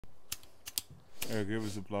Here, give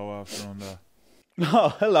us a blow after on that. Oh,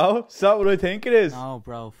 hello. Is that what I think it is? No,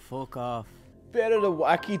 bro, fuck off. Bit of the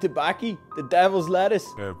wacky tobacco, the devil's lettuce.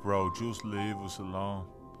 Yeah, bro, just leave us alone.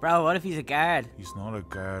 Bro, what if he's a guard? He's not a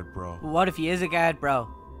guard, bro. What if he is a guard, bro?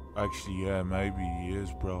 Actually, yeah, maybe he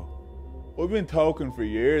is, bro. I've been talking for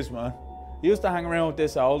years, man. He used to hang around with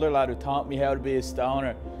this older lad who taught me how to be a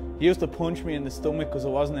stoner. He used to punch me in the stomach because I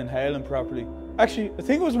wasn't inhaling properly. Actually, I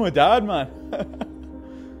think it was my dad, man.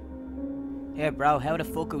 Yeah, bro, how the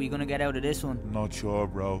fuck are we gonna get out of this one? Not sure,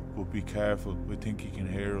 bro, but be careful. I think he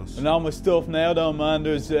can hear us. I know my stuff now, though, man.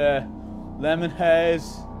 There's lemon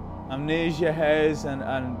haze, amnesia haze, and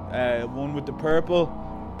one with the purple.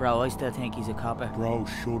 Bro, I still think he's a copper. Bro,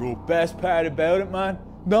 shut up. Best part about it, man,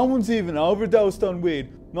 no one's even overdosed on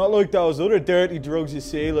weed. Not like those other dirty drugs you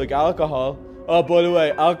see, like alcohol. Oh, by the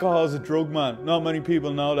way, alcohol's a drug, man. Not many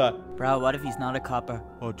people know that. Bro, what if he's not a copper?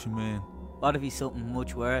 What you mean? What if he's something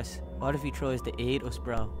much worse? What if he tries to eat us,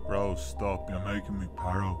 bro? Bro, stop. You're making me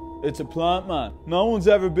paro. It's a plant, man. No one's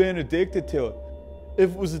ever been addicted to it.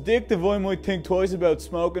 If it was addictive, I might think twice about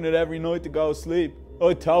smoking it every night to go to sleep.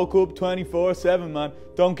 I'd talk up 24/7, man.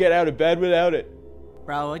 Don't get out of bed without it.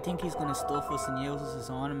 Bro, I think he's gonna stuff us and use us as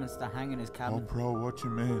ornaments to hang in his Oh, cabin. bro, what you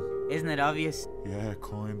mean? Isn't it obvious? Yeah,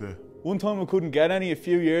 kinda. One time I couldn't get any a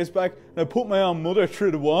few years back, and I put my own mother through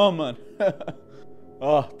the wall, man.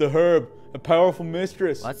 Oh, the herb. A powerful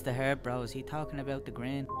mistress. What's the herb, bro? Is he talking about the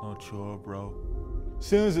grain? Not sure, bro.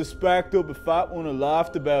 Soon as I sparked up a fat one, I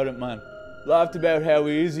laughed about it, man. Laughed about how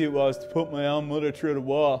easy it was to put my own mother through the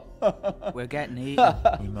wall. We're getting eaten.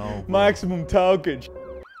 I know, bro. Maximum talkage.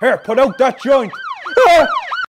 Here, put out that joint.